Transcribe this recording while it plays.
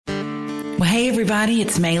Hey everybody,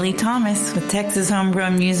 it's Maylee Thomas with Texas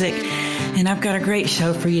Homegrown Music, and I've got a great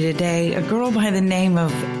show for you today. A girl by the name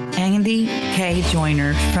of Andi Kay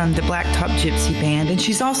Joyner from the Blacktop Gypsy Band, and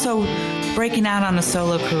she's also breaking out on a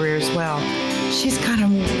solo career as well. She's got a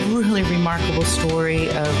really remarkable story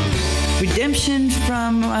of redemption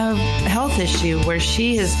from a health issue where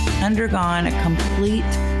she has undergone a complete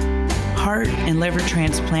heart and liver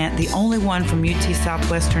transplant, the only one from UT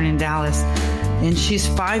Southwestern in Dallas. And she's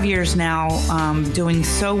 5 years now doing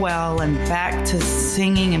so well and back to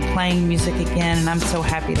singing and playing music again. And I'm so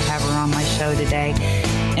happy to have her on my show today.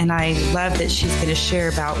 And I love that she's going to share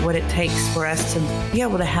about what it takes for us to be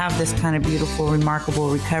able to have this kind of beautiful, remarkable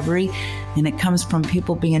recovery. And it comes from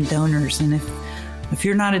people being donors. And if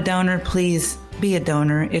you're not a donor, please be a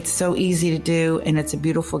donor. It's so easy to do, and it's a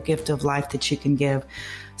beautiful gift of life that you can give.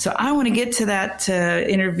 So I want to get to that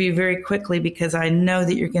interview very quickly because I know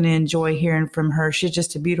that you're going to enjoy hearing from her. She's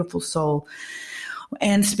just a beautiful soul.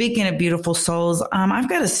 And speaking of beautiful souls, I've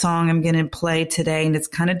got a song I'm going to play today, and it's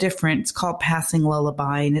kind of different. It's called Passing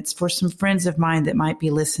Lullaby, and it's for some friends of mine that might be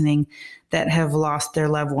listening that have lost their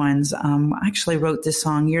loved ones. I actually wrote this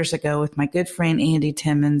song years ago with my good friend Andy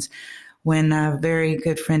Timmons when a very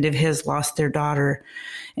good friend of his lost their daughter.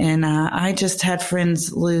 And I just had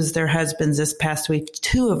friends lose their husbands this past week,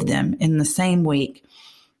 2 of them in the same week.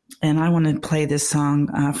 And I want to play this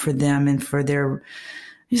song for them and for their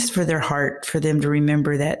heart, for them to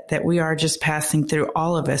remember that we are just passing through,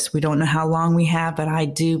 all of us. We don't know how long we have, but I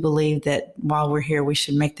do believe that while we're here, we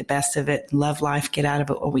should make the best of it, love life, get out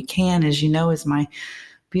of it what we can, as you know, is my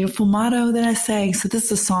beautiful motto that I say. So this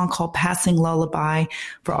is a song called Passing Lullaby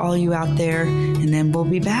for all you out there. And then we'll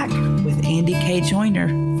be back with Andi Kay Joyner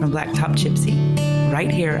from Blacktop Gypsy right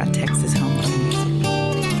here at Texas Homegrown Music.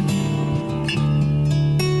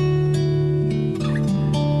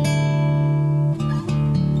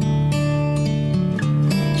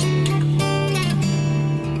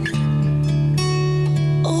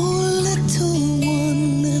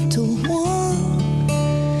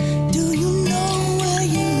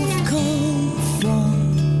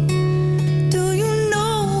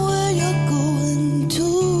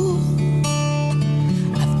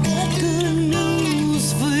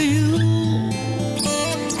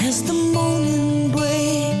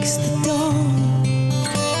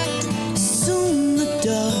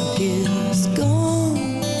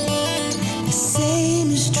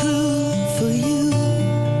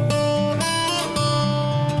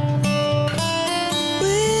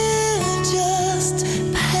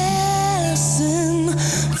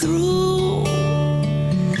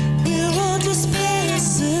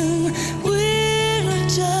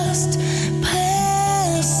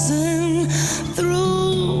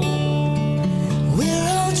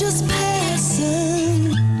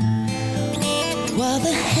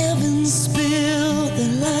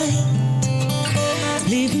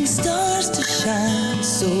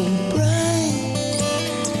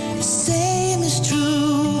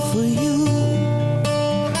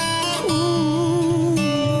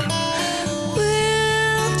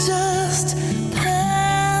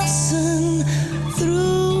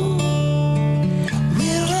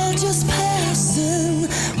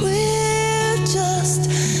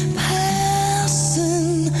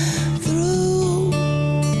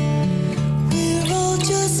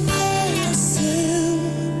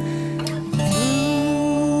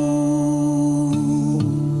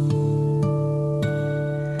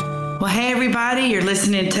 You're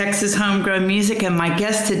listening to Texas Homegrown Music, and my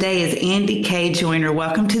guest today is Andi Kay Joyner.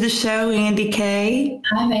 Welcome to the show, Andi Kay.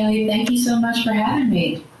 Hi, Bailey. Thank you so much for having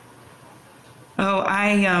me. Oh,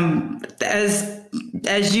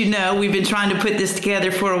 as you know, we've been trying to put this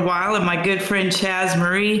together for a while, and my good friend Chaz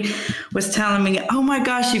Marie was telling me, oh my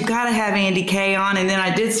gosh, you've got to have Andi Kay on. And then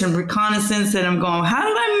I did some reconnaissance, and I'm going, how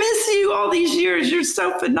did I miss you all these years? You're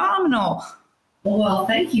so phenomenal. Well,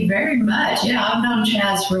 thank you very much. Yeah, I've known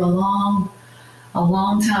Chaz for a long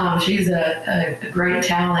time. She's a great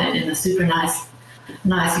talent and a super nice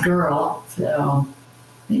girl. So,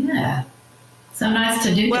 yeah, so nice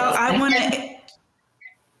to do. Well,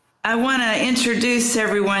 I want to introduce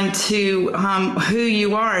everyone to who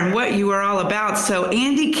you are and what you are all about. So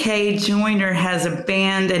Andi Kay Joyner has a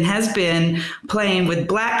band and has been playing with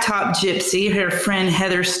Blacktop Gypsy, her friend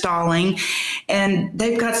Heather Stalling, and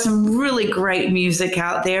they've got some really great music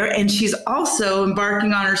out there. And she's also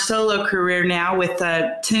embarking on her solo career now with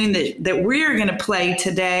a tune that we're going to play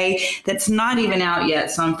today that's not even out yet.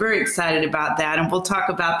 So I'm very excited about that. And we'll talk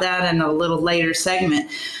about that in a little later segment.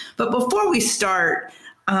 But before we start,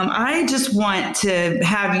 I just want to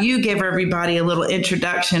have you give everybody a little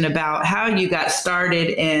introduction about how you got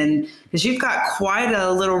started, and because you've got quite a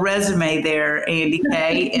little resume there, Andy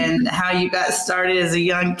Kay, and how you got started as a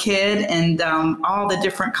young kid, and all the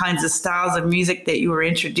different kinds of styles of music that you were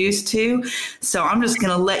introduced to. So I'm just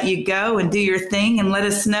going to let you go and do your thing and let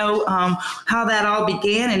us know how that all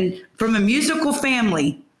began, and from a musical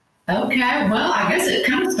family. Okay, well, I guess it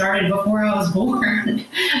kind of started before I was born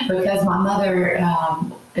because my mother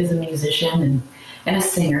is a musician and a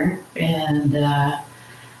singer, and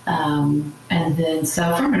then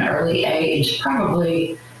so from an early age,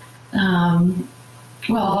 probably, well,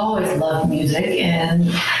 I've always loved music, and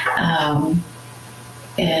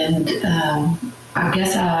I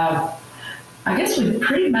guess we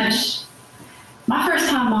pretty much. My first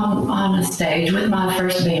time on a stage with my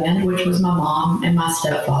first band, which was my mom and my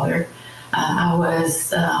stepfather, I was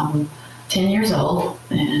 10 years old,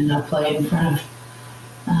 and I played in front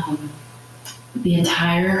of the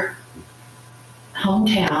entire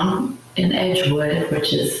hometown in Edgewood,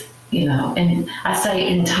 which is, and I say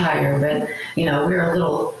entire, but, we're a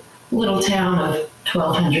little town of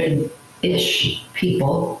 1,200-ish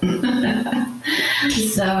people.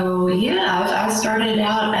 So, yeah, I started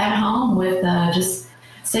out at home with just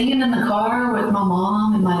singing in the car with my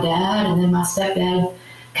mom and my dad, and then my stepdad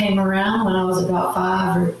came around when I was about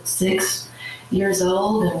 5 or 6 years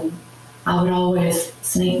old, and I would always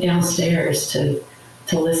sneak downstairs to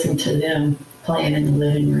listen to them playing in the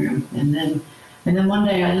living room. And then one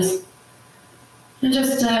day I just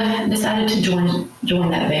decided to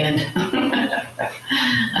join that band.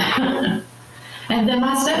 And then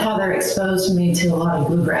my stepfather exposed me to a lot of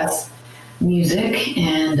bluegrass music,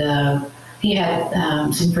 and he had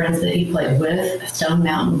some friends that he played with, Stone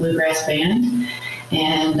Mountain Bluegrass Band,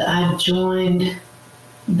 and I joined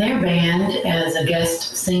their band as a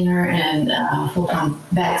guest singer and full-time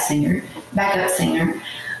backup singer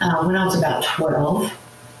when I was about 12.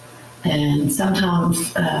 And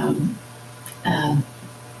sometimes the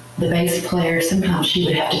bass player, sometimes she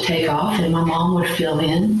would have to take off and my mom would fill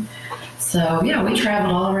in. So, we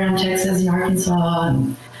traveled all around Texas and Arkansas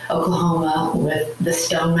and Oklahoma with the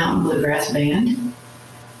Stone Mountain Bluegrass Band.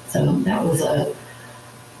 So that was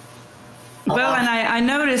well, and I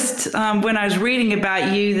noticed when I was reading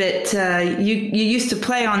about you that you used to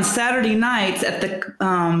play on Saturday nights at the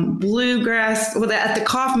at the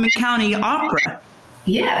Kaufman County Opera.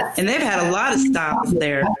 Yes. And they've had a lot of styles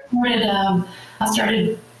there. I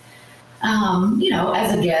started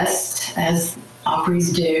as a guest, as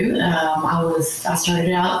Opries do. I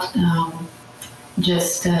started out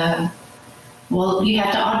you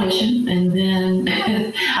have to audition, and then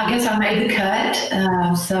I guess I made the cut.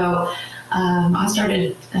 So I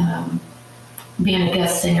started being a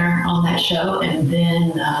guest singer on that show, and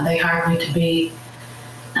then they hired me to be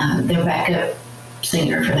their backup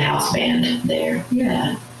singer for the house band there.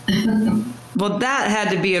 Yeah. Well, that had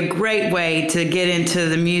to be a great way to get into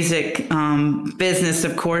the music business,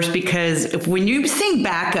 of course, because when you sing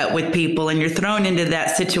backup with people and you're thrown into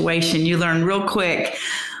that situation, you learn real quick.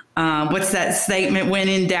 What's that statement? When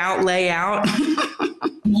in doubt, lay out.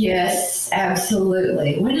 Yes,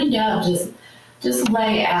 absolutely. When in doubt, just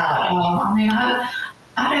lay out.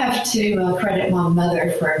 I'd have to credit my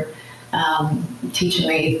mother for teaching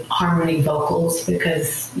me harmony vocals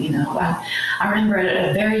because, I remember at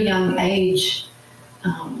a very young age,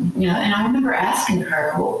 and I remember asking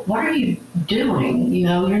her, well, what are you doing?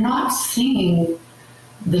 You're not singing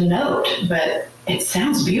the note, but it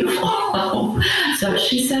sounds beautiful. So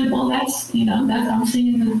she said, well, that's I'm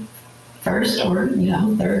singing the first or,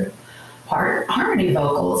 third part harmony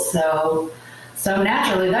vocals. So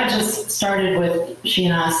naturally, that just started with she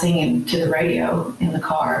and I singing to the radio in the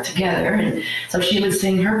car together. And so she would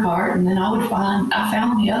sing her part, and then I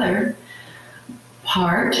found the other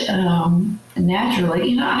part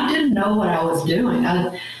naturally. I didn't know what I was doing.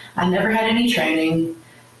 I never had any training,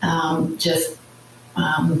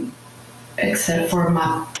 except for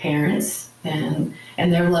my parents and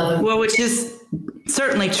their love. Well, which is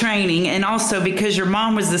certainly training, and also because your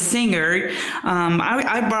mom was the singer,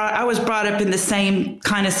 I was brought up in the same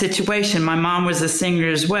kind of situation. My mom was a singer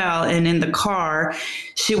as well, and in the car,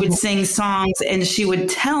 she would sing songs, and she would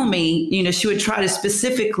tell me, she would try to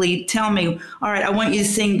specifically tell me, all right, I want you to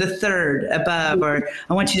sing the third above, or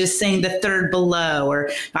I want you to sing the third below, or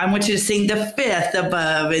I want you to sing the fifth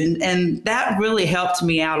above, and that really helped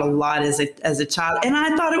me out a lot as a child, and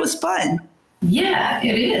I thought it was fun. Yeah,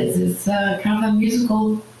 it is. It's kind of a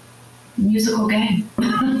musical game.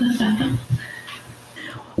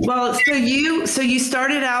 Well, so you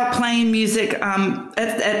started out playing music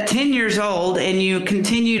at 10 years old, and you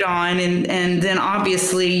continued on, and then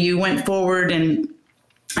obviously you went forward, and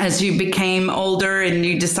as you became older and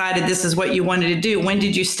you decided this is what you wanted to do. When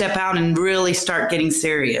did you step out and really start getting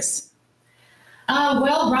serious?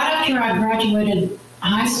 Well, right after I graduated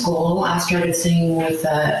high school, I started singing with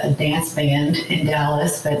a dance band in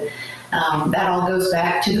Dallas, but that all goes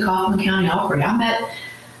back to the Kaufman County Opry. I met,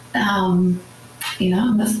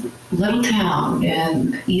 in this little town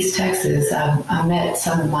in East Texas. I met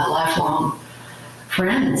some of my lifelong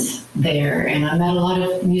friends there, and I met a lot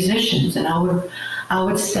of musicians, and I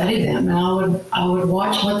would study them, and I would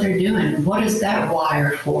watch what they're doing. What is that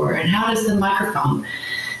wire for, and how does the microphone,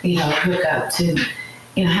 hook up to,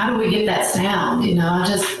 how do we get that sound?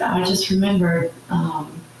 I just remember,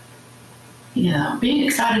 being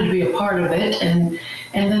excited to be a part of it, and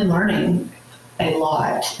then learning a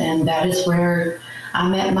lot. And that is where I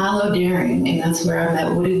met Milo Deering, and that's where I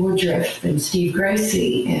met Woody Woodruff and Steve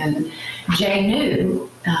Gracie and Jay New,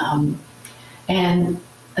 and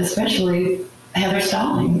especially Heather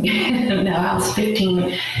Stalling. I was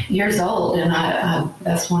 15 years old, and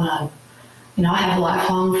that's when I have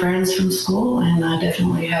lifelong friends from school, and I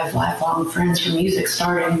definitely have lifelong friends from music,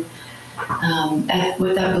 starting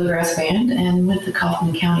with that bluegrass band and with the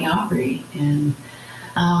Kaufman County Opry. And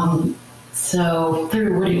so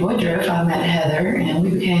through Woody Woodruff, I met Heather, and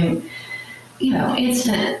we became,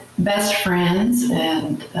 instant best friends.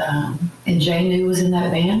 And Jay New was in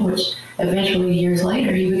that band, which eventually, years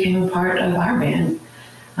later, he became a part of our band.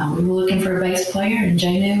 We were looking for a bass player, and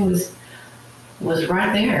Jay New was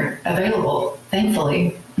right there, available,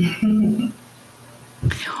 thankfully.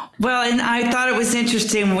 Well, and I thought it was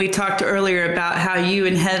interesting when we talked earlier about how you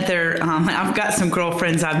and Heather, I've got some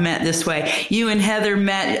girlfriends I've met this way. You and Heather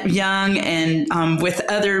met young and with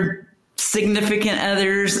other significant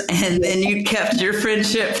others, and then you kept your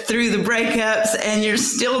friendship through the breakups, and you're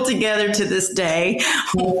still together to this day,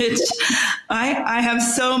 which I have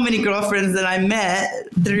so many girlfriends that I met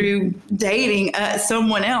through dating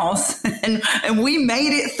someone else, and we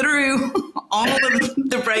made it through all of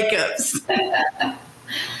the breakups.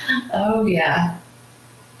 Oh, yeah.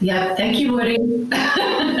 Yeah, thank you, Woody.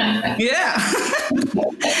 Yeah.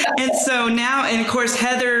 And so now, and of course,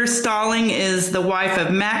 Heather Stalling is the wife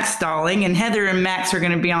of Max Stalling, and Heather and Max are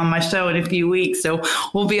going to be on my show in a few weeks, so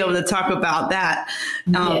we'll be able to talk about that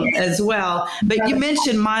as well. But you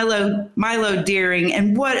mentioned Milo Deering,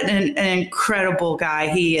 and what an incredible guy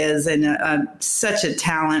he is, and such a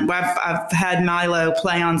talent. I've had Milo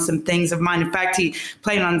play on some things of mine. In fact, he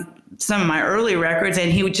played on some of my early records,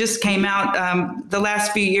 and he just came out the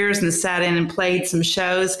last few years and sat in and played some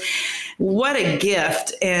shows. What a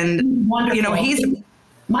gift. And wonderful.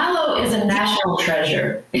 Milo is a national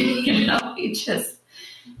treasure. He just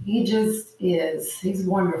is. He's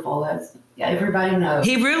wonderful. Everybody knows.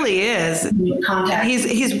 He really is. Contact.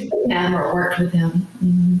 He's never worked with him.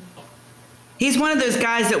 Mm-hmm. He's one of those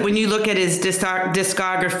guys that when you look at his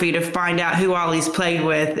discography to find out who all he's played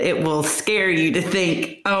with, it will scare you to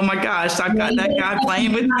think, oh my gosh, I've got that guy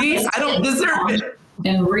playing with me. I don't deserve it.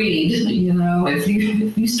 And read,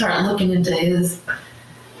 if you start looking into his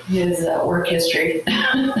work history,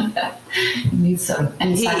 you need some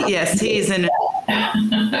insight.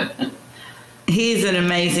 He's an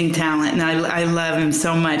amazing talent, and I love him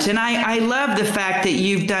so much. And I love the fact that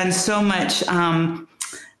you've done so much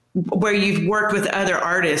where you've worked with other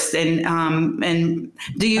artists, and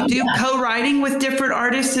do you do co-writing with different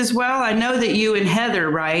artists as well? I know that you and Heather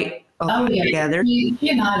write together.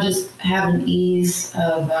 I just have an ease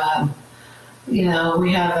of, we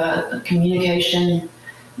have a communication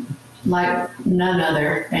like none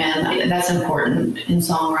other, and that's important in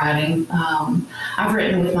songwriting. I've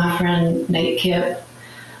written with my friend Nate Kipp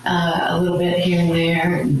a little bit here and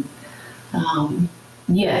there. And,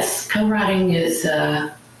 yes, co-writing is,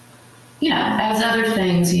 as other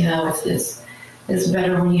things, it's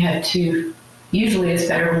better when you have two. Usually it's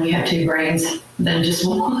better when you have two brains than just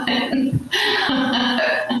one.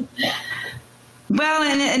 Well,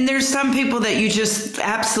 and there's some people that you just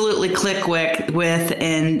absolutely click with,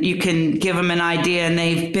 and you can give them an idea, and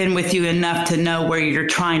they've been with you enough to know where you're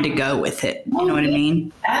trying to go with it. You know what I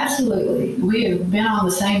mean? Absolutely. We have been on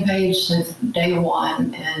the same page since day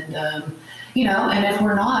one. And, and if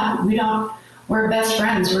we're not, we're best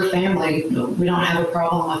friends, we're family. We don't have a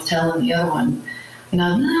problem with telling the other one,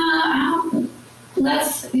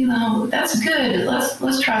 that's good.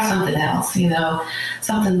 Let's try something else,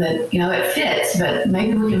 something that, it fits, but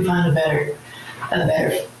maybe we can find a better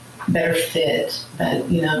better fit. But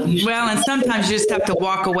well, and sometimes you just have to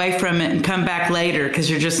walk away from it and come back later because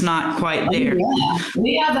you're just not quite there. Yeah.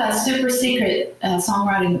 We have a super secret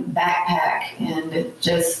songwriting backpack, and it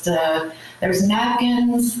just there's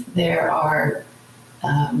napkins, there are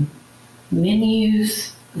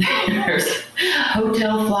menus, there's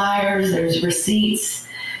hotel flyers, there's receipts,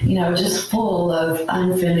 just full of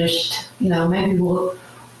unfinished. Maybe we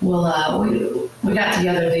got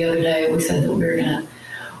together the other day. We said that we're gonna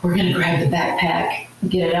grab the backpack,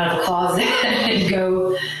 get it out of the closet, and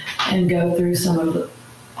go through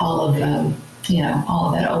all of that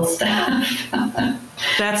old stuff.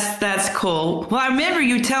 That's cool. Well, I remember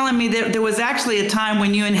you telling me that there was actually a time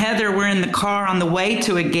when you and Heather were in the car on the way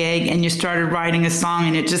to a gig, and you started writing a song,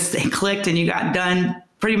 and it clicked, and you got done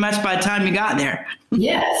pretty much by the time you got there.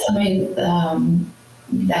 Yes, I mean.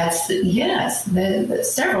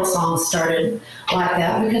 Several songs started like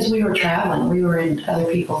that because we were traveling. We were in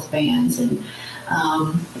other people's bands and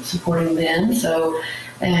supporting them. So,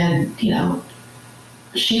 and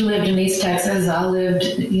she lived in East Texas. I lived,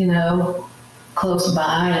 close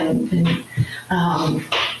by, and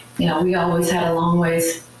we always had a long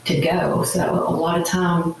ways to go. So a lot of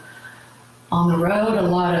time on the road, a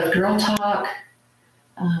lot of girl talk,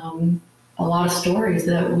 a lot of stories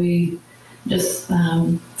that we just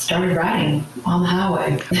started writing on the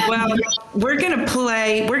highway. Well, we're gonna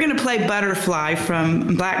play Butterfly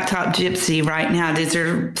from Blacktop Gypsy right now. Is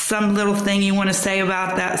there some little thing you want to say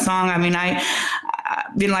about that song? I mean, I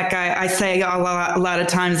say a lot of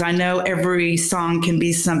times, I know every song can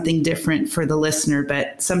be something different for the listener,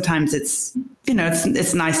 but sometimes it's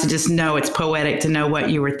nice to just know it's poetic, to know what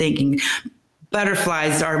you were thinking.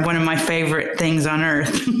 Butterflies are one of my favorite things on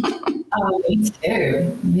earth. Oh,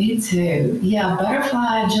 me too. Yeah,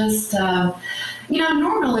 Butterfly just,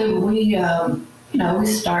 normally we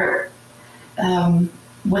start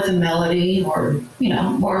with a melody, or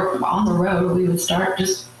on the road, we would start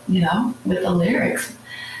just, with the lyrics.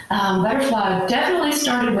 Butterfly definitely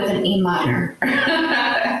started with an E minor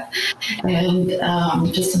and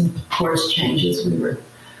just some chorus changes we were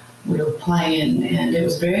playing, and it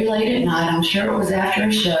was very late at night. I'm sure it was after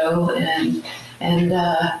a show, and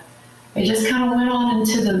it just kind of went on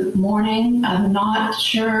into the morning. I'm not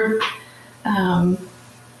sure,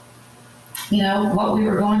 what we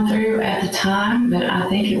were going through at the time, but I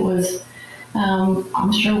think it was,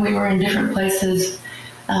 I'm sure we were in different places.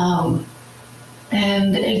 And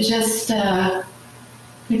it just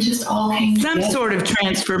all came together. Some sort of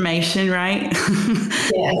transformation, right?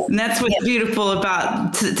 Yes. And that's what's beautiful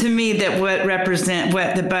about, to me, that what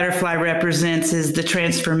the butterfly represents is the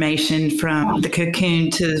transformation from the cocoon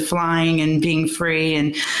to flying and being free.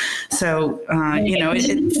 And so,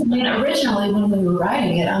 originally when we were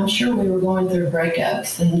writing it, I'm sure we were going through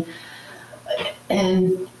breakups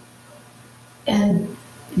and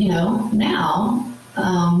now,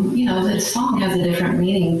 the song has a different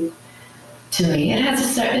meaning to me. It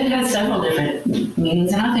has several different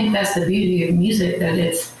meanings, and I think that's the beauty of music, that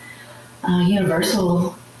it's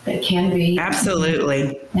universal. It can be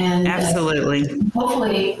absolutely, and absolutely.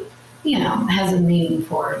 Hopefully, has a meaning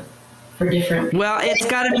for different. Well, it's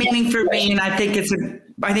got a meaning for me, and I think it's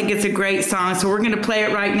a great song. So we're going to play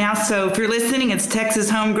it right now. So if you're listening, it's Texas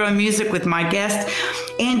Homegrown Music with my guest,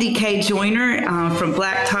 Andy K. Joyner from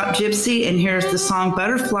Blacktop Gypsy. And here's the song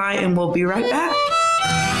Butterfly, and we'll be right back.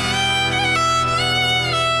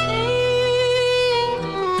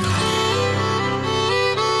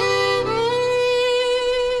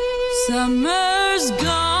 Summer's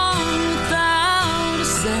gone without a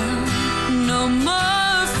sound. No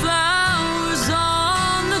more flowers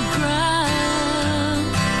on the ground.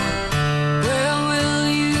 Where will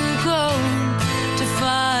you go to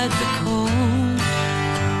fight the cold?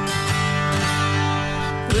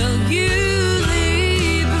 Will you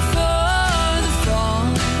leave before the fall?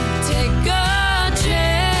 Take a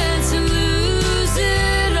chance and lose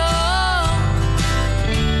it all.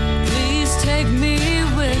 Please take me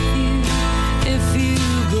with you if you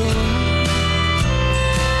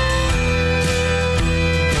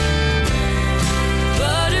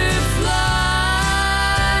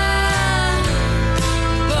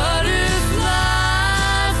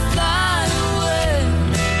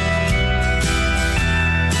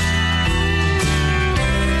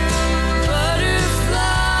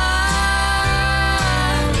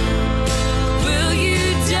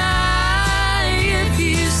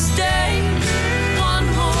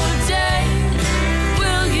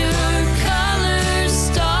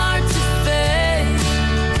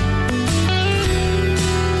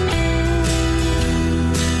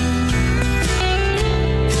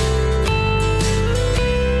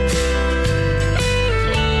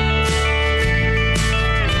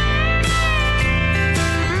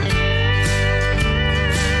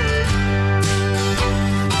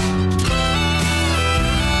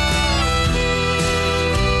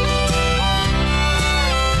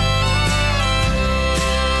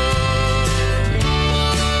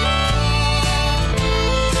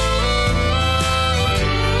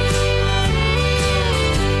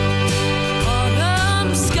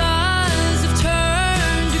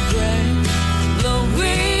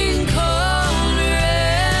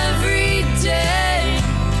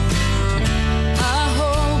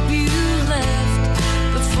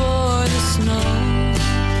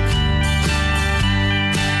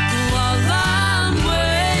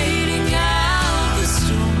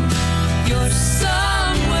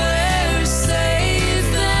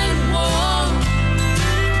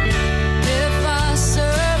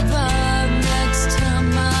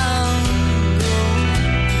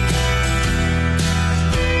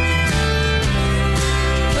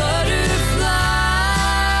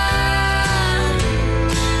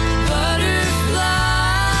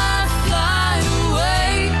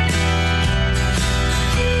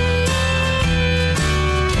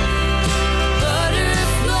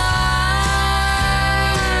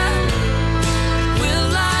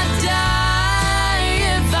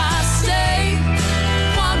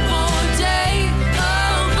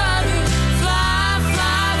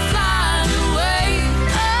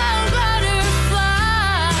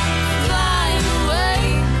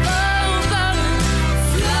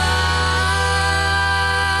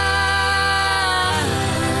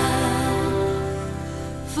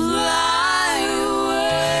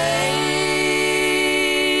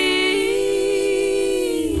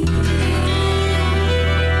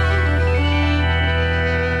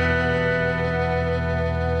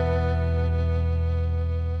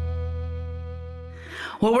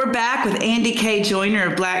Well, we're back with Andi K. Joyner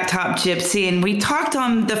of Blacktop Gypsy, and we talked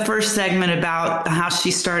on the first segment about how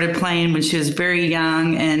she started playing when she was very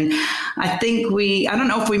young. And I think I don't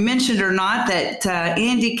know if we mentioned or not that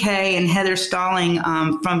Andi K. and Heather Stalling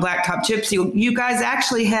from Blacktop Gypsy, you guys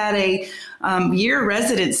actually had a year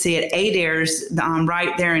residency at Adair's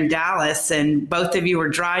right there in Dallas, and both of you were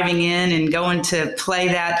driving in and going to play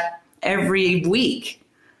that every week.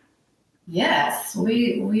 Yes,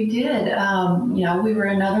 we did. We were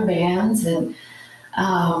in other bands, and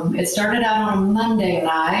it started out on a Monday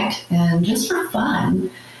night, and just for fun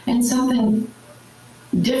and something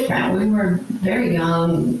different. We were very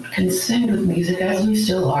young, consumed with music, as we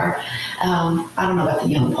still are. I don't know about the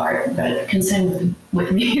young part, but consumed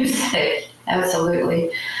with music,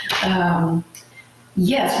 absolutely.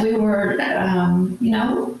 Yes, we were.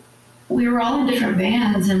 We were all in different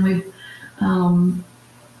bands, and we.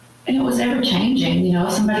 And it was ever changing.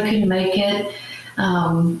 Somebody couldn't make it.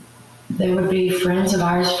 There would be friends of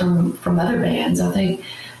ours from other bands. I think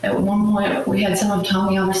at one point we had some of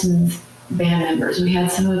Tommy Alderson's band members. We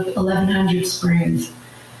had some of 1100 Springs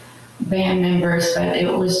band members, but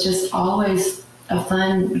it was just always a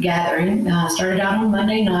fun gathering. Started out on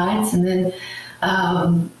Monday nights, and then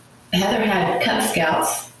Heather had Cub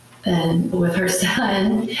Scouts and with her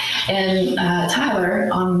son and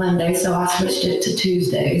Tyler on Monday, so I switched it to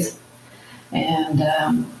Tuesdays. And we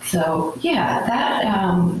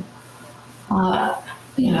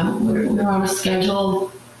were on a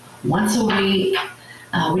schedule once a week.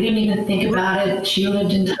 We didn't even think about it. She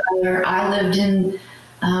lived in Tyler, I lived in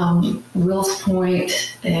Wills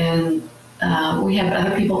Point, and we had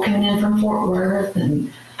other people coming in from Fort Worth,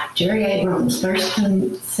 and Jerry Abrams,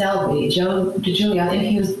 Thurston Selby, Joe DeJulia. I think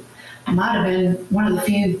he might have been one of the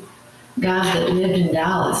few guys that lived in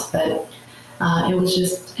Dallas, but it was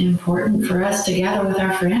just important for us to gather with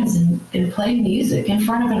our friends and play music in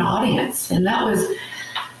front of an audience. And that was,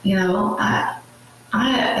 I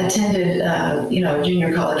attended,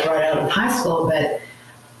 junior college right out of high school, but,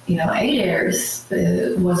 Adair's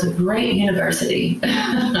was a great university.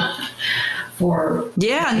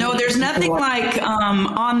 There's nothing like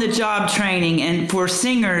on-the-job training, and for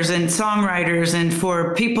singers and songwriters and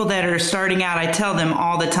for people that are starting out. I tell them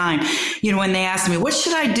all the time, when they ask me, what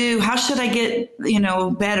should I do? How should I get,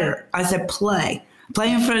 better? I said, play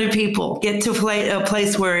in front of people, get to a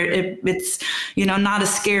place where it's, not a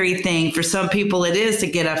scary thing. For some people it is to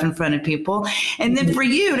get up in front of people. And then for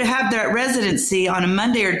you to have that residency on a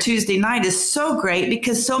Monday or Tuesday night is so great,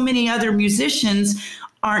 because so many other musicians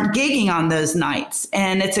aren't gigging on those nights.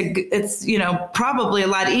 And it's probably a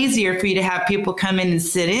lot easier for you to have people come in and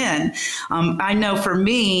sit in. I know for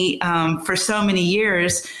me, for so many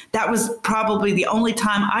years, that was probably the only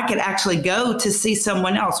time I could actually go to see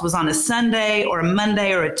someone else was on a Sunday or a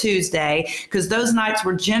Monday or a Tuesday, because those nights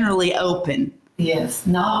were generally open. Yes,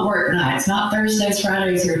 not work nights, not Thursdays,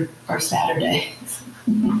 Fridays, or Saturdays.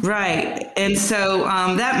 Right. And so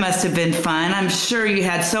that must have been fun. I'm sure you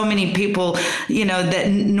had so many people, that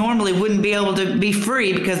normally wouldn't be able to be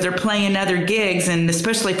free because they're playing other gigs. And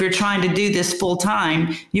especially if you're trying to do this full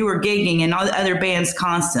time, you were gigging in other bands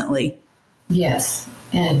constantly. Yes.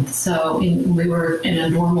 And so we were in a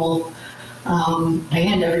normal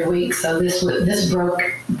band every week. So this broke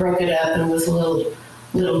it up and was a little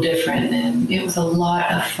different. And it was a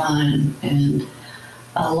lot of fun and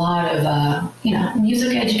a lot of,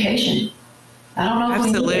 music education. I don't know if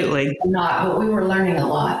Absolutely. we did or not, but we were learning a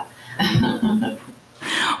lot.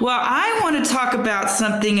 Well, I want to talk about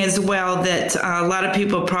something as well that a lot of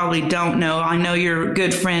people probably don't know. I know your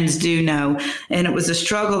good friends do know, and it was a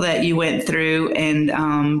struggle that you went through. And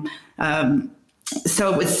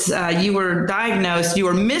so it's you were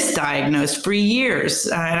misdiagnosed for years.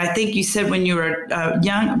 And I think you said when you were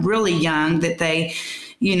really young, that they,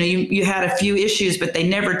 you had a few issues, but they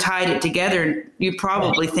never tied it together. You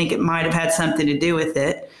probably think it might have had something to do with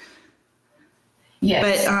it.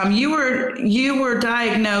 Yes. But you were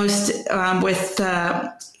diagnosed with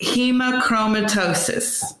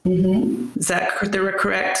hemochromatosis. Mm-hmm. Is that the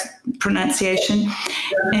correct pronunciation?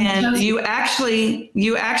 And you actually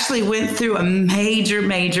went through a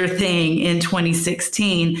major thing in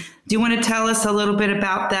 2016. Do you want to tell us a little bit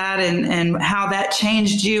about that and how that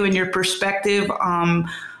changed you and your perspective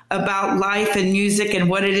about life and music and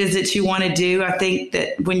what it is that you want to do? I think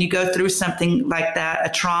that when you go through something like that, a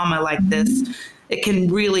trauma like this, it can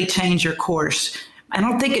really change your course. I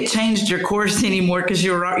don't think it changed your course anymore because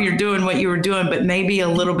you're doing what you were doing, but maybe a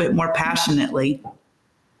little bit more passionately.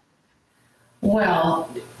 Well,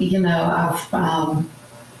 I've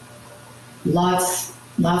lots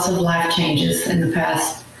of life changes in the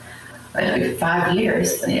past 5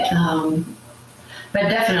 years. but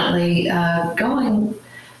definitely going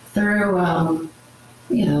through,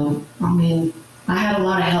 I had a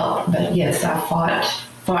lot of help, but yes, I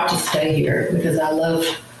fought to stay here because I love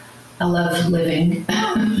living.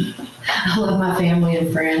 I love my family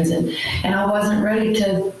and friends, and I wasn't ready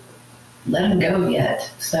to let them go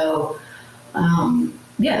yet. So,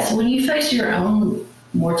 so when you face your own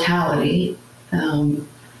mortality,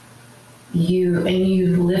 you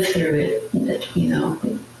live through it,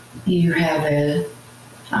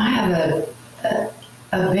 I have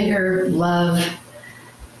a bigger love,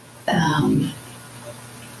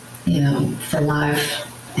 for life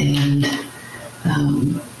and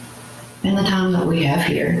the time that we have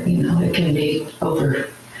here. It can be over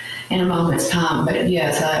in a moment's time, but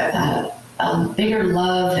yes, a bigger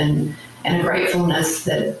love and a gratefulness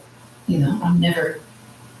that,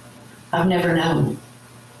 I've never known.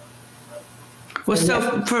 Well,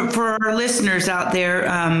 so for our listeners out there,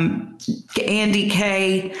 Andy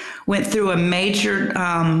Kay went through a major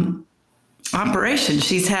operation.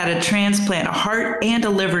 She's had a transplant, a heart and a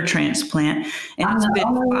liver transplant, and it's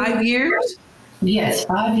been 5 years? Yes,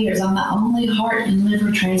 5 years. I'm the only heart and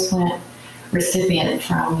liver transplant recipient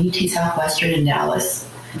from UT Southwestern in Dallas.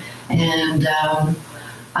 And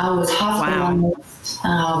I was hospitalized.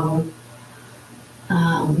 Wow.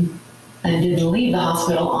 I didn't leave the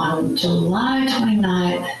hospital on July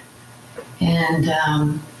 29th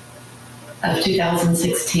of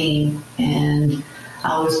 2016, and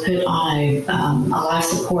I was put on a life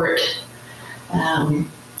support.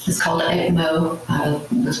 It's called ECMO. I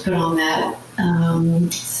was put on that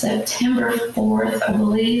September 4th, I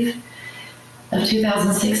believe, of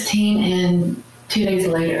 2016, and 2 days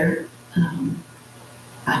later,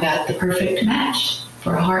 I got the perfect match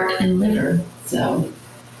for a heart and liver. So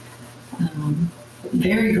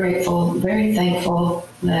very grateful, very thankful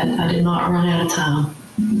that I did not run out of time.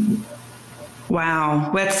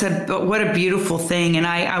 Wow, what a beautiful thing. And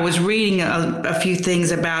I was reading a few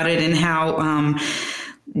things about it and how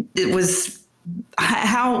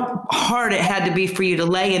how hard it had to be for you to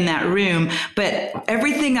lay in that room. But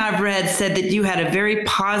everything I've read said that you had a very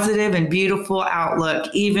positive and beautiful outlook,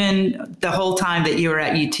 even the whole time that you were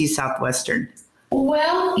at UT Southwestern.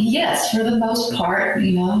 Well, yes, for the most part,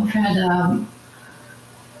 I've had,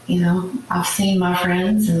 I've seen my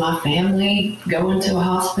friends and my family go into a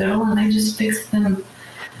hospital and they just fix them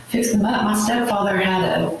up. My stepfather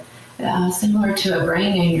had similar to a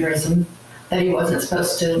brain aneurysm that he wasn't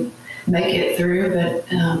supposed to make it through, but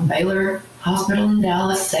Baylor Hospital in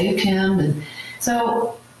Dallas saved him. And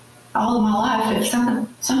so all of my life, if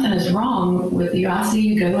something is wrong with you, I see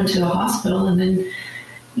you go into a hospital and then,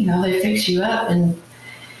 they fix you up and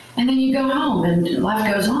then you go home and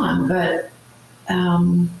life goes on. But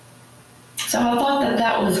so I thought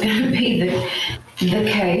that was going to be the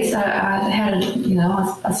case. I had,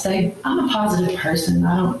 I stayed, I'm a positive person.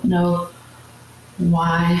 I don't know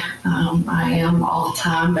why I am all the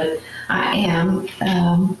time, but I am.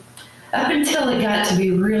 Up until it got to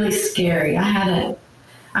be really scary. I had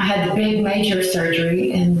the big major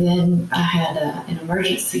surgery, and then I had an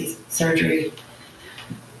emergency surgery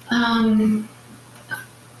 5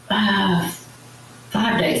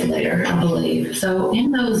 days later, I believe. So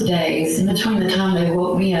in those days, in between the time they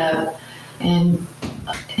woke me up and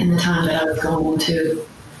in the time that I was going into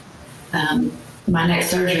my next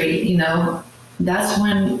surgery, that's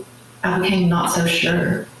when I became not so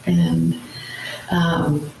sure. And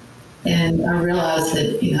I realized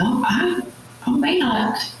that, I may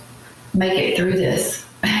not make it through this.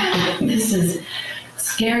 This is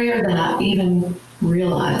scarier than I even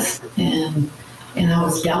realized. And I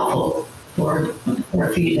was doubtful for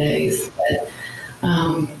a few days. But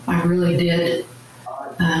I really did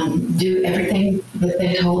do everything that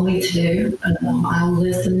they told me to do. I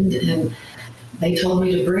listened, and they told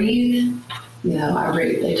me to breathe. I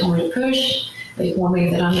breathed. They told me to push. They told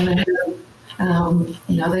me that I'm going to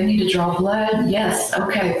they need to draw blood. Yes,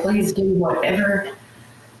 okay, please do whatever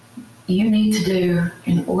you need to do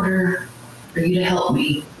in order for you to help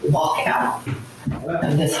me walk out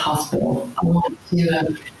of this hospital. I want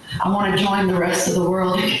to join the rest of the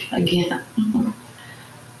world again.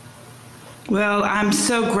 Well, I'm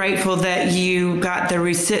so grateful that you got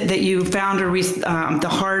that you found the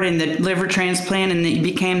heart and the liver transplant, and that you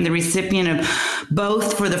became the recipient of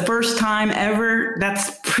both for the first time ever.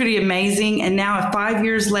 That's pretty amazing. And now 5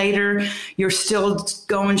 years later, you're still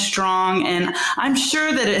going strong. And I'm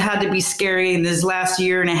sure that it had to be scary in this last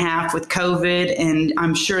year and a half with COVID. And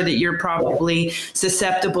I'm sure that you're probably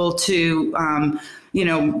susceptible to,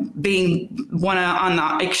 being on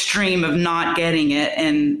the extreme of not getting it.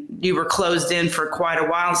 And you were closed in for quite a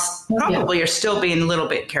while. Probably you're still being a little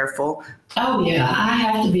bit careful. Oh yeah, I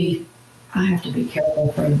have to be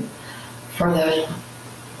careful for the,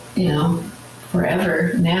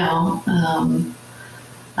 forever now.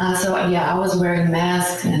 So yeah, I was wearing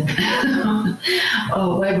masks and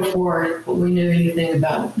way before we knew anything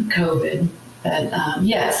about COVID. But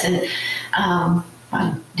yes, and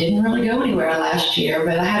I didn't really go anywhere last year,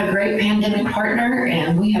 but I had a great pandemic partner,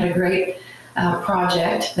 and we had a great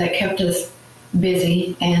project that kept us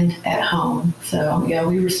busy and at home. So yeah,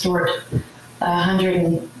 we restored a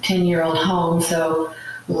 110-year-old home. So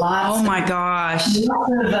lots. Oh my gosh!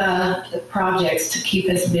 Lots of projects to keep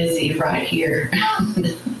us busy right here.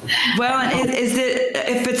 Well, is it,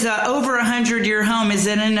 if it's a over 100-year home, is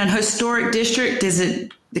it in a historic district? Is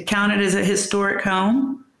it counted as a historic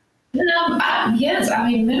home? Yes. I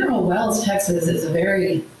mean, Mineral Wells, Texas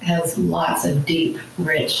has lots of deep,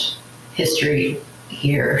 rich history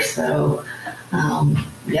here. So,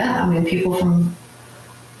 yeah, I mean, people from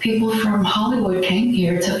Hollywood came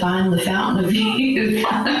here to find the Fountain of Youth.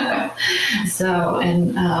 So,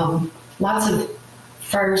 and lots of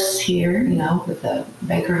firsts here, with the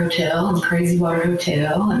Baker Hotel and Crazy Water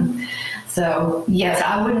Hotel. And so, yes,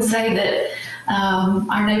 I wouldn't say that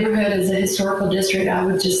our neighborhood is a historical district. I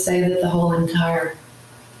would just say that the whole entire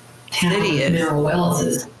town of Mineral Wells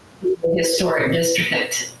is a historic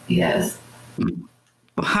district. Yes.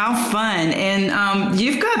 How fun! And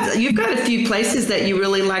you've got a few places that you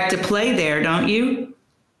really like to play there, don't you?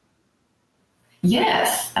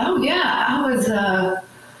 Yes. Oh yeah. I was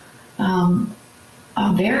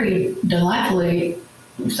I'm very delightfully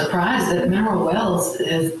surprised that Mineral Wells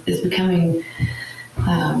is becoming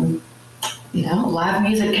live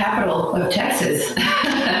music capital of Texas.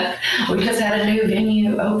 We just had a new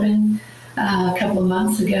venue open a couple of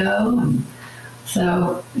months ago. And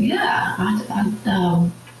so, yeah,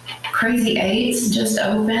 Crazy Eights just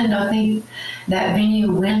opened. I think that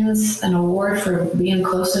venue wins an award for being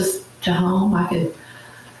closest to home. I could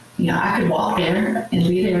walk there and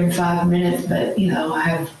be there in 5 minutes, but,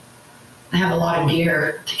 I have a lot of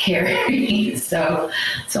gear to carry, so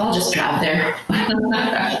I'll just drive there.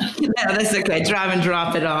 Yeah, that's okay. Drive and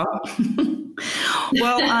drop it off.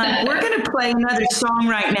 Well, we're going to play another song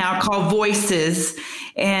right now called Voices.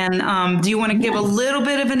 And do you want to give a little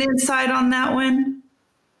bit of an insight on that one?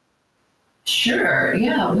 Sure.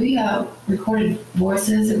 Yeah, we recorded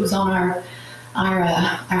Voices. It was on our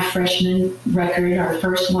freshman record, our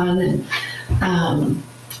first one,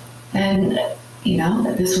 and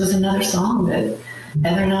this was another song that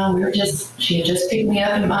Heather and I, she had just picked me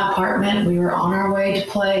up in my apartment. We were on our way to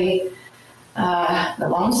play the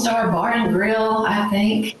Lone Star Bar and Grill, I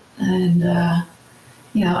think, and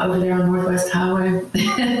over there on Northwest Highway.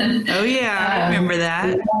 Oh yeah, I remember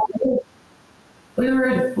that.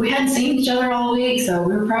 We hadn't seen each other all week, so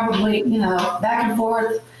we were probably back and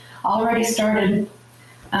forth. Already started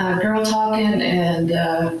girl talking, and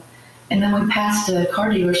then we passed a car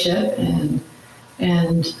dealership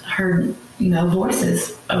and heard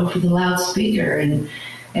voices over the loudspeaker, and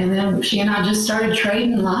then she and I just started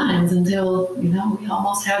trading lines until we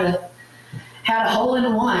almost had a hole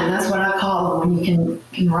in one. That's what I call it, when you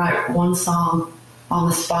can write one song on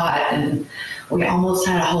the spot, and we almost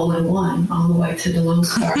had a hole in one on the way to the Lone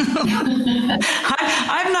Star.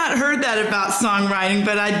 I've not heard that about songwriting,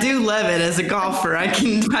 but I do love it as a golfer. I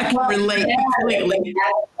can relate completely.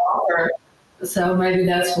 So maybe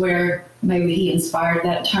that's where he inspired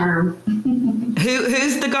that term.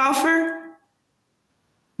 Who's the golfer?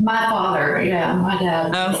 My father. Yeah, my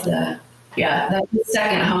dad. Oh. That's his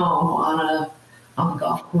second home on a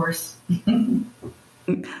golf course.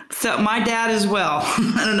 So my dad as well.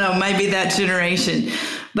 I don't know, maybe that generation.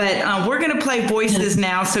 But we're going to play Voices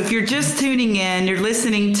now. So if you're just tuning in, you're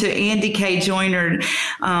listening to Andy K. Joyner.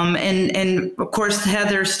 And of course,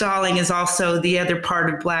 Heather Stalling is also the other part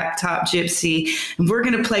of Blacktop Gypsy. And we're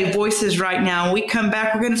going to play Voices right now. When we come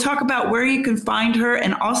back, we're going to talk about where you can find her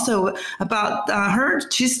and also about her.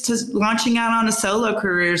 She's just launching out on a solo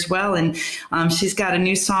career as well. And she's got a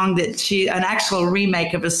new song an actual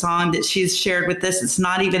remake of a song that she's shared with us. It's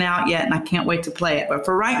not even out yet, and I can't wait to play it. But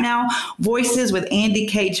for right now, Voices with Andy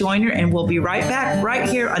K. Joyner, and we'll be right back right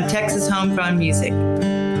here on Texas Homegrown Music.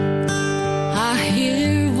 I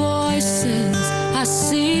hear voices, I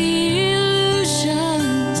see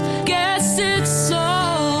illusions, guess it's so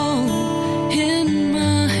in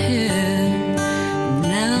my head.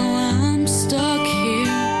 Now I'm stuck here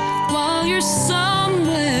while you're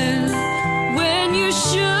somewhere when you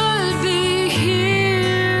should be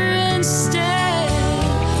here instead.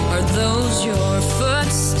 Are those your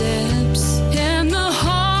footsteps in the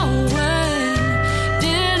hallway?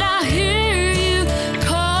 Did I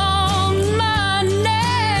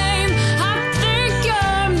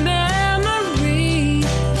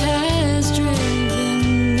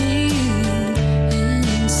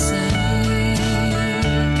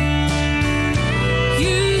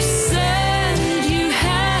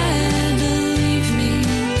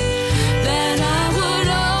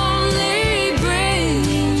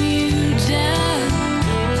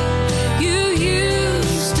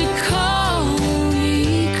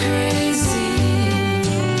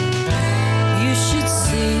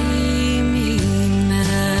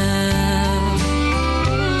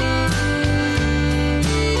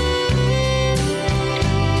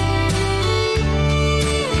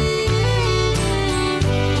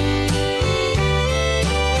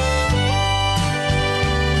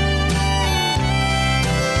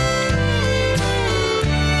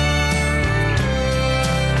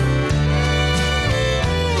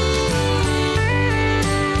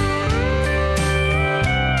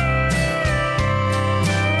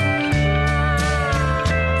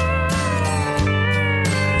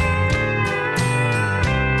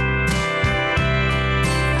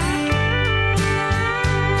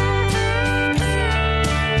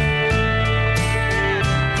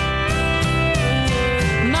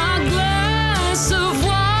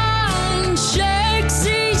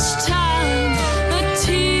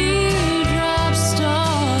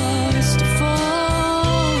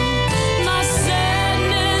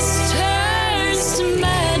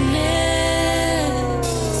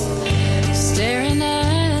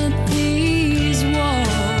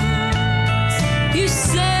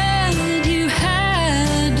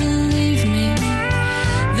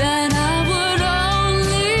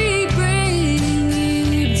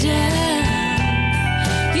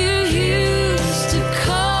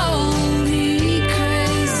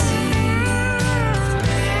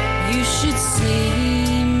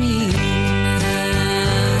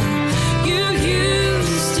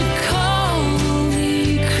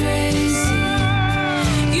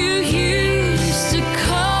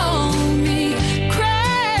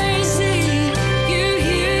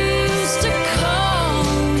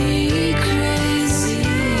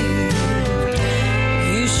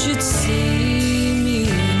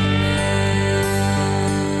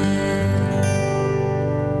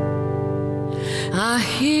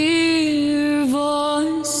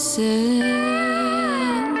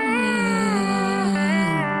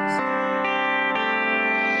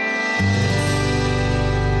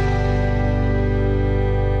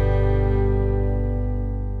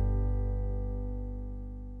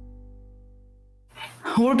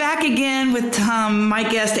we're back again with my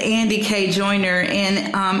guest, Andy K. Joyner.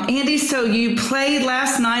 And Andy, so you played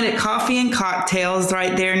last night at Coffee and Cocktails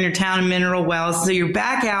right there in your town of Mineral Wells. So you're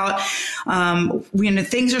back out.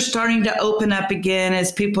 Things are starting to open up again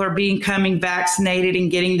as people are becoming vaccinated and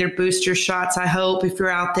getting their booster shots. I hope if you're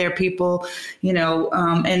out there, people,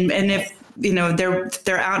 and if,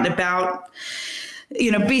 they're out and about,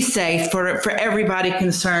 be safe for everybody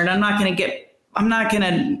concerned. I'm not going to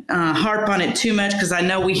harp on it too much because I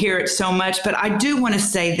know we hear it so much, but I do want to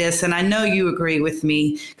say this, and I know you agree with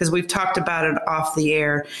me because we've talked about it off the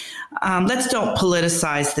air. Let's don't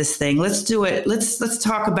politicize this thing. Let's do it. Let's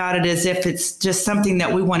talk about it as if it's just something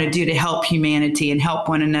that we want to do to help humanity and help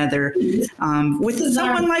one another. With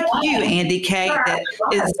someone like you, Andy K, that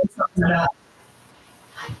is,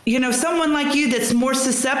 someone like you that's more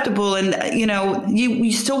susceptible, and you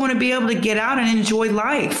still want to be able to get out and enjoy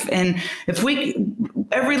life. And if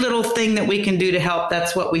every little thing that we can do to help,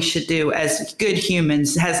 that's what we should do as good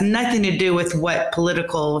humans. It has nothing to do with what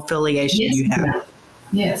political affiliation you have.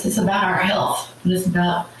 Yes, it's about our health. It's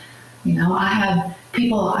about, I have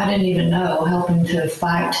people I didn't even know helping to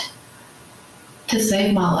fight to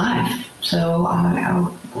save my life. So I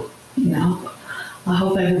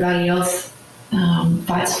hope everybody else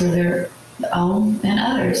fights for their own and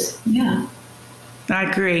others. Yeah. I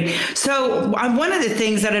agree. So one of the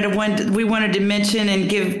things that we wanted to mention and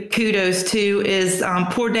give kudos to is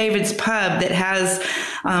Poor David's Pub that has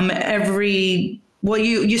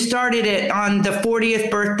you started it on the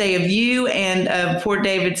 40th birthday of you and Poor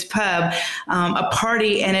David's Pub, a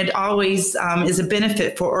party, and it always is a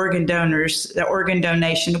benefit for organ donors, the organ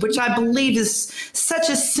donation, which I believe is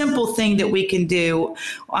such a simple thing that we can do.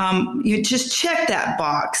 You just check that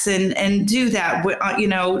box and do that.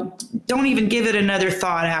 Don't even give it another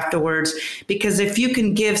thought afterwards, because if you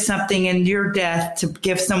can give something in your death to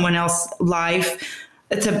give someone else life,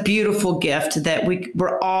 it's a beautiful gift that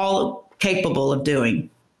we're all capable of doing.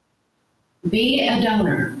 Be a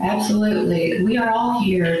donor. Absolutely. We are all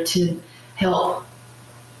here to help,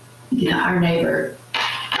 our neighbor.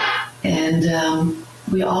 And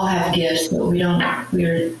we all have gifts that we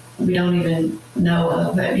don't even know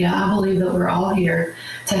of. But I believe that we're all here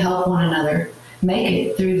to help one another make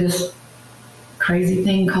it through this crazy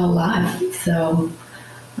thing called life. So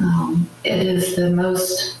it is the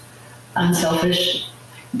most unselfish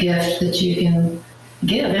gift that you can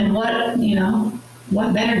give. And what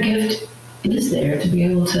better gift is there to be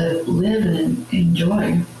able to live and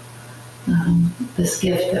enjoy this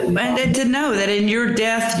gift that we and to know that in your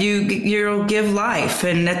death you'll give life,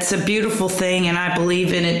 and that's a beautiful thing, and I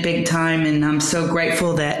believe in it big time, and I'm so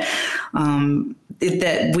grateful that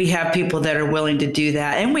that we have people that are willing to do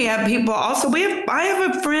that. And we have people also, I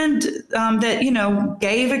have a friend that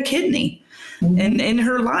gave a kidney in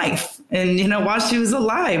her life, and while she was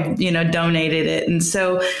alive, donated it. And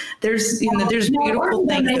so there's beautiful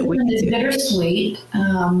things that we do. Bittersweet.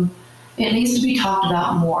 It needs to be talked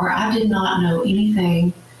about more. I did not know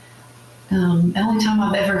anything. The only time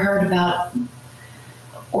I've ever heard about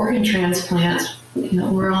organ transplants,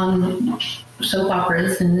 we're on soap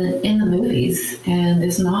operas and in the movies, and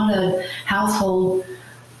it's not a household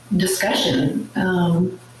discussion.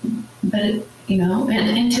 But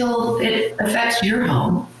and until it affects your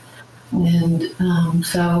home. And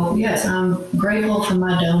so, yes, I'm grateful for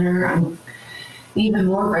my donor. I'm even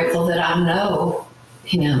more grateful that I know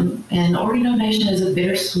him. And organ donation is a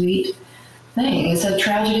bittersweet thing. It's a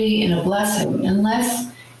tragedy and a blessing, unless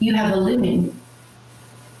you have a living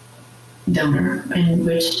donor, in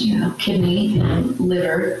which, kidney and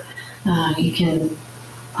liver, you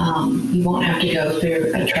won't have to go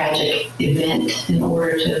through a tragic event in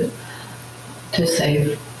order to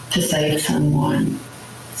save someone.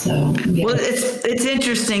 So, yeah. Well, it's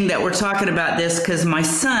interesting that we're talking about this, because my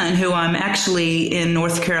son, who I'm actually in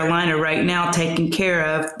North Carolina right now taking care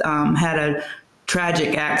of, had a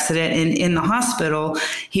tragic accident, and in the hospital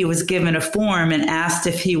he was given a form and asked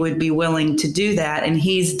if he would be willing to do that, and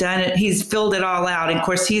he's done it. He's filled it all out, and of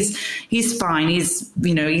course he's fine. He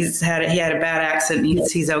had a bad accident.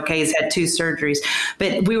 He's okay. He's had 2 surgeries,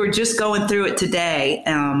 but we were just going through it today.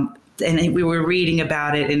 And we were reading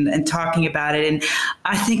about it and talking about it. And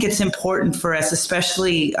I think it's important for us,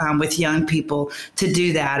 especially with young people, to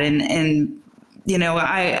do that. And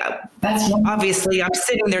obviously I'm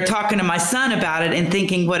sitting there talking to my son about it and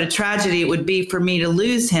thinking what a tragedy it would be for me to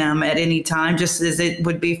lose him at any time, just as it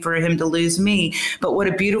would be for him to lose me. But what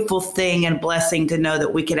a beautiful thing and blessing to know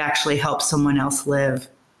that we could actually help someone else live.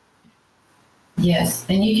 Yes.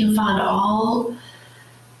 And you can find all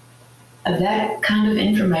of that kind of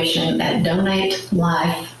information at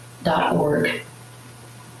donatelife.org.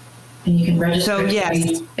 and you can register. So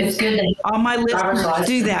yes, it's good to all my listeners,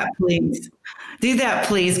 do that, please. Do that,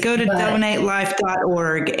 please. Go to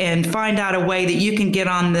donatelife.org and find out a way that you can get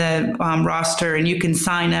on the roster and you can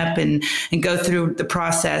sign up and go through the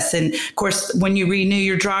process. And of course, when you renew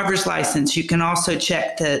your driver's license, you can also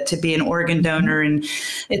check to be an organ donor. And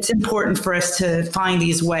it's important for us to find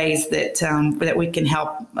these ways that we can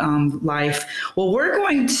help life. Well, we're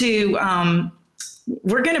going to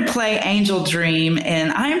play Angel Dream,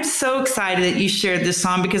 and I'm so excited that you shared this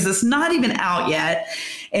song because it's not even out yet.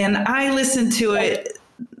 And I listened to it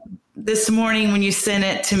this morning when you sent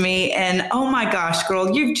it to me, and oh my gosh,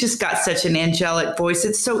 girl, you've just got such an angelic voice.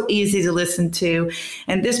 It's so easy to listen to.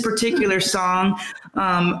 And this particular song,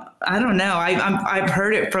 I don't know, I've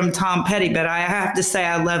heard it from Tom Petty, but I have to say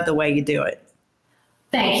I love the way you do it.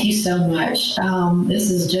 Thank you so much. This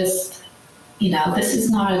is just, this is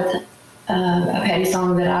not a Petty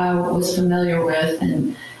song that I was familiar with,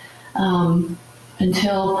 and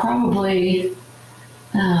until probably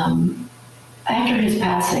after his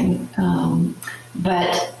passing.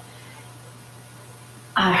 But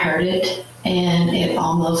I heard it, and it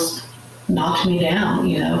almost knocked me down,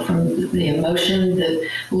 from the emotion, the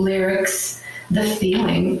lyrics, the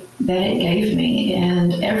feeling that it gave me,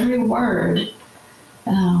 and every word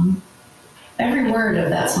of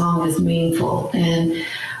that song is meaningful. And,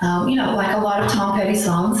 like a lot of Tom Petty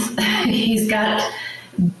songs, he's got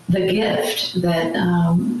the gift that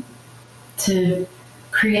to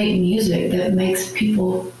create music that makes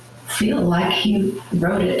people feel like he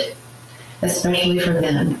wrote it, especially for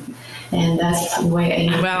them. And that's the way.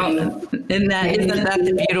 Isn't that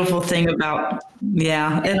the beautiful thing about?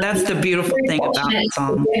 Yeah, and that's the beautiful thing about the song.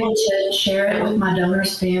 I was able to share it with my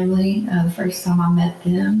donors' family. The first time I met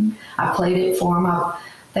them, I played it for them.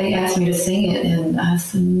 They asked me to sing it, and I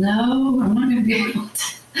said, "No, I'm not going to be able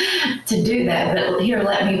to do that. But here,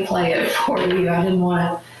 let me play it for you." I didn't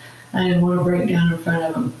want to break down in front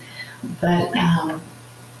of them. But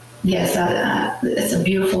yes, it's a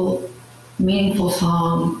beautiful, meaningful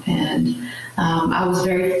song, and I was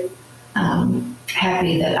very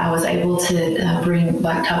happy that I was able to bring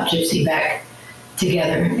Blacktop Gypsy back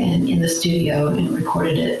together and in the studio and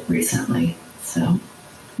recorded it recently. So.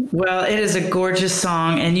 Well, it is a gorgeous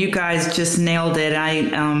song, and you guys just nailed it.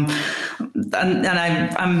 I'm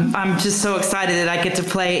just so excited that I get to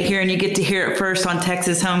play it here, and you get to hear it first on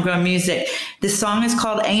Texas Homegrown Music. This song is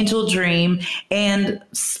called Angel Dream, and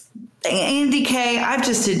Andy K, I've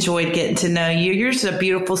just enjoyed getting to know you. You're just a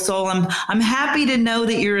beautiful soul. I'm happy to know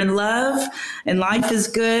that you're in love and life is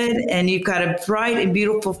good and you've got a bright and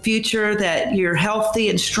beautiful future, that you're healthy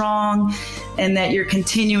and strong, and that you're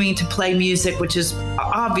continuing to play music, which is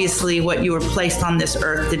obviously what you were placed on this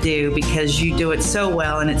earth to do, because you do it so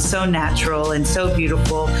well and it's so natural and so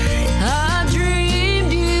beautiful. I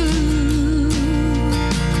dreamed you.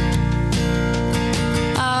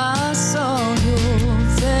 I saw your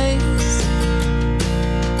face.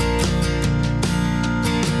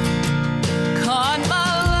 Caught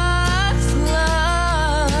my lifeline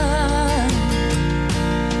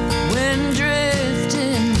when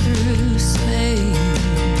drifting through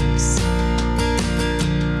space.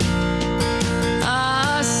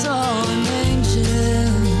 I saw an angel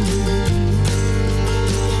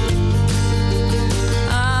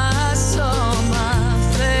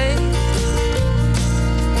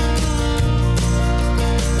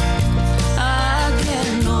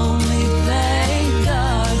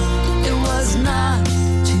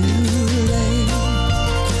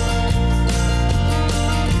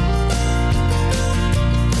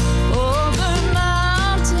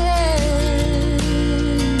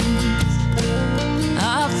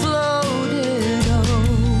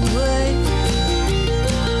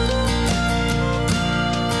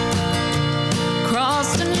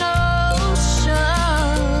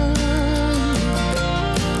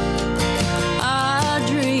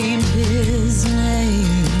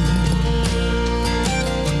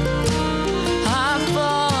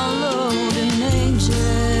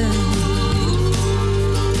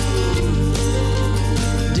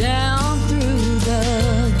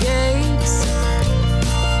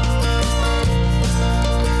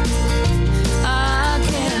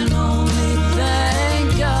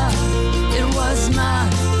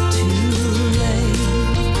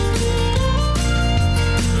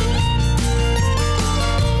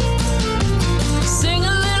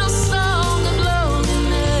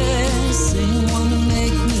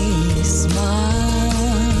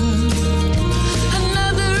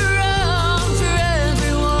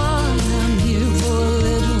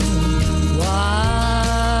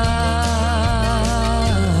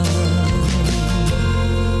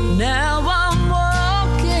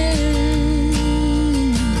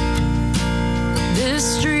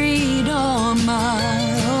street on my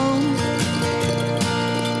own.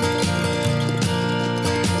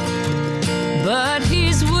 But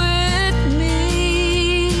he's with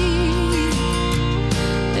me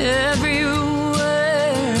everywhere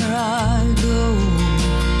I go.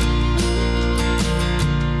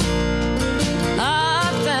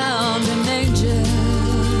 I found an angel.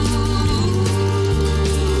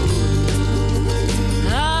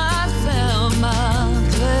 I found my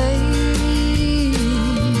place.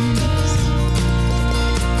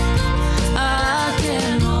 I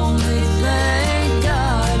can only thank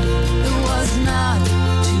God it was not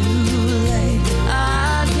too late.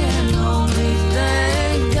 I can only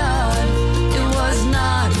thank God it was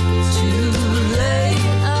not too late.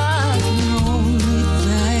 I can only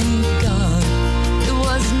thank God it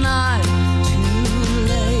was not too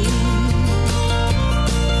late.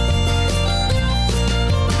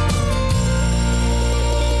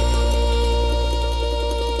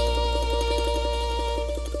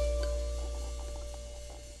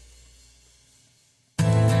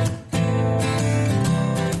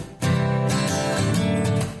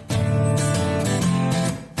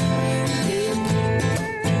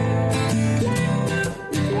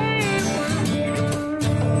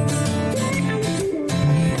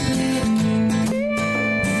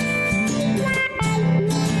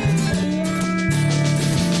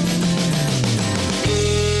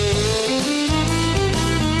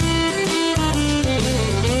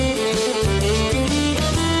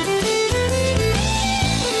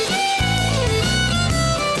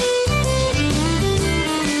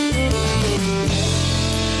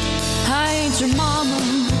 I ain't your mama,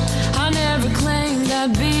 I never claimed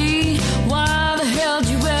I'd be. Why the hell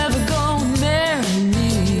you ever gonna marry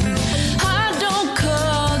me? I don't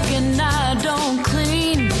cook and I don't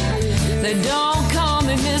clean. They don't call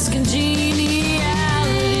me Miss Congeniality.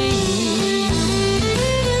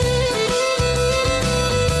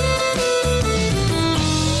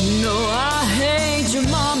 No, I hate your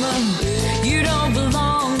mama. You don't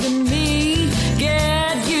belong to me.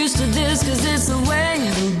 Get used to this, 'cause it's the way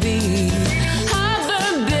it'll be. I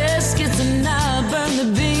burn biscuits and I burn the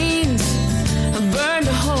beans. I burned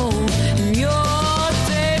a hole in your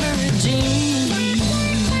favorite jeans.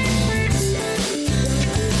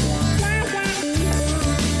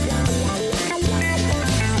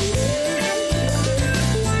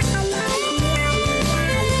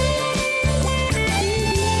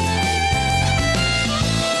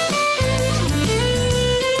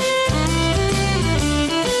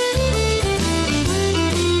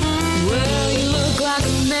 Well, you look like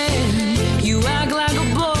a man, you act like a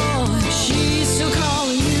boy. She's still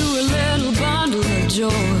calling you a little bundle of joy.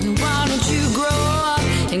 Why don't you grow up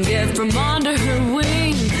and get from under her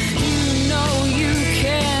wing? You know you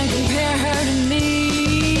can't compare her to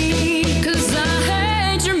me. 'Cause I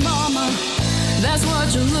hate your mama, that's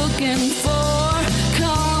what you're looking for.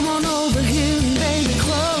 Come on over here and baby,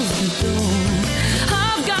 close the door.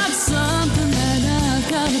 I've got something that I've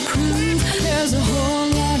gotta prove. There's a whole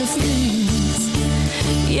lot of things.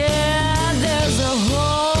 Yeah, there's a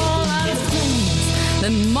whole lot of things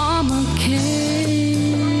that mama can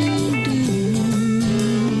do.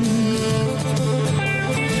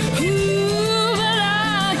 Ooh, but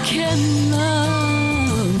I can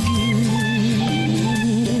love you.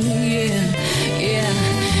 Yeah, yeah,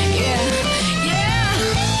 yeah, yeah.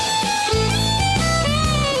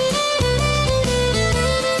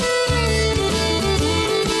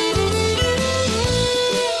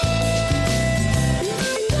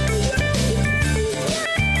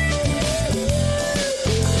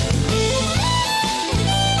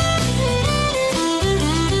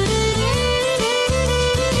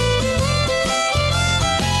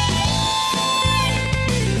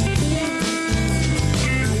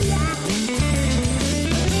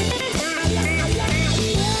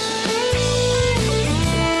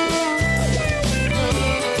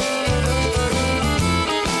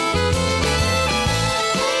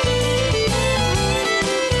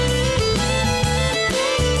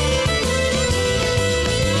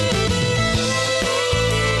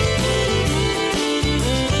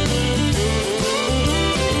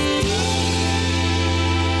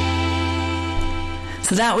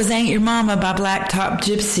 So that was Ain't Your Mama by Blacktop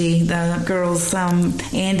Gypsy. The girls,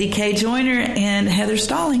 Andy K. Joyner and Heather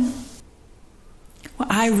Stalling. Well,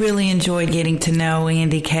 I really enjoyed getting to know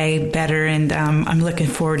Andy K. better, and I'm looking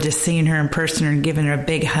forward to seeing her in person and giving her a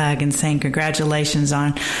big hug and saying congratulations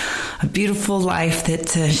on a beautiful life that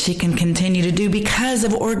she can continue to do because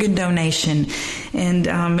of organ donation. And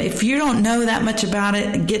if you don't know that much about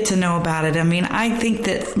it, get to know about it. I mean, I think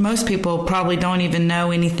that most people probably don't even know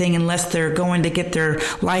anything unless they're going to get their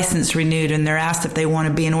license renewed and they're asked if they want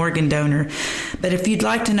to be an organ donor. But if you'd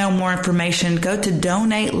like to know more information, go to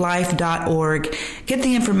donatelife.org. Get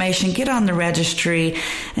the information, get on the registry.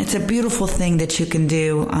 It's a beautiful thing that you can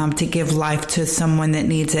do to give life to someone that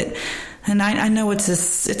needs it. And I know it's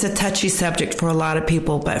a touchy subject for a lot of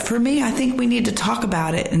people, but for me, I think we need to talk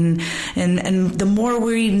about it. And the more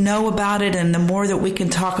we know about it and the more that we can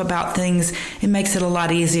talk about things, it makes it a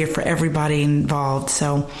lot easier for everybody involved.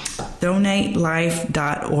 So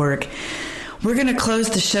donatelife.org. We're going to close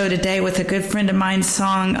the show today with a good friend of mine's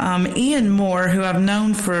song, Ian Moore, who I've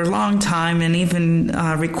known for a long time and even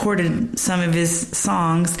recorded some of his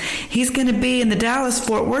songs. He's going to be in the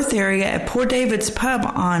Dallas-Fort Worth area at Poor David's Pub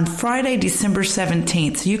on Friday, December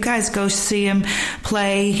 17th. So you guys go see him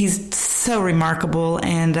play. He's so remarkable,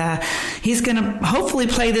 and he's going to hopefully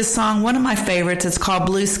play this song, one of my favorites. It's called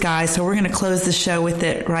Blue Sky, so we're going to close the show with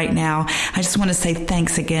it right now. I just want to say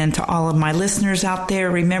thanks again to all of my listeners out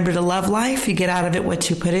there. Remember to love life. You get out of it what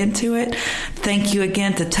you put into it. Thank you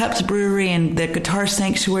again to Tups Brewery and the Guitar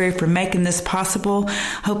Sanctuary for making this possible.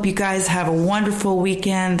 Hope you guys have a wonderful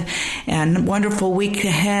weekend and wonderful week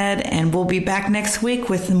ahead, and we'll be back next week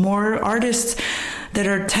with more artists that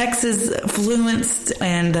are Texas influenced,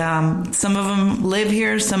 and some of them live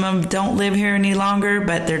here, some of them don't live here any longer,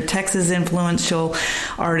 but they're Texas influential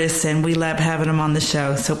artists, and we love having them on the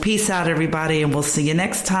show. So peace out, everybody, and we'll see you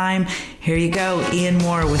next time. Here you go, Ian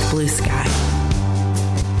Moore with Blue Sky.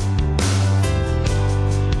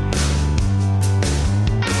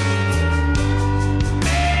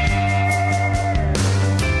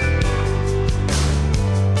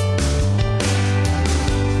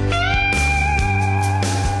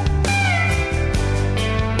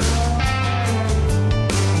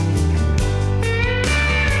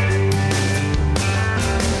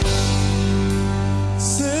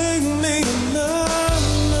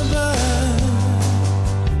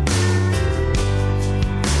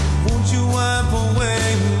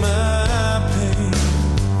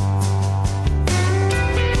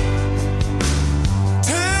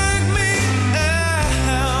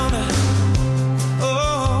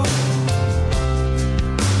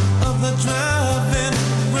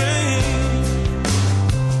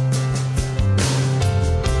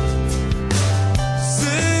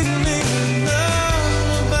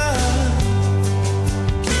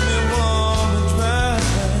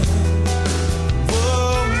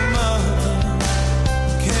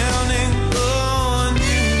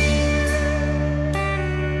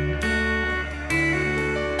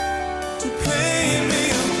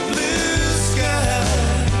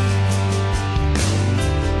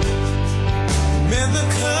 the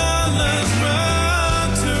colors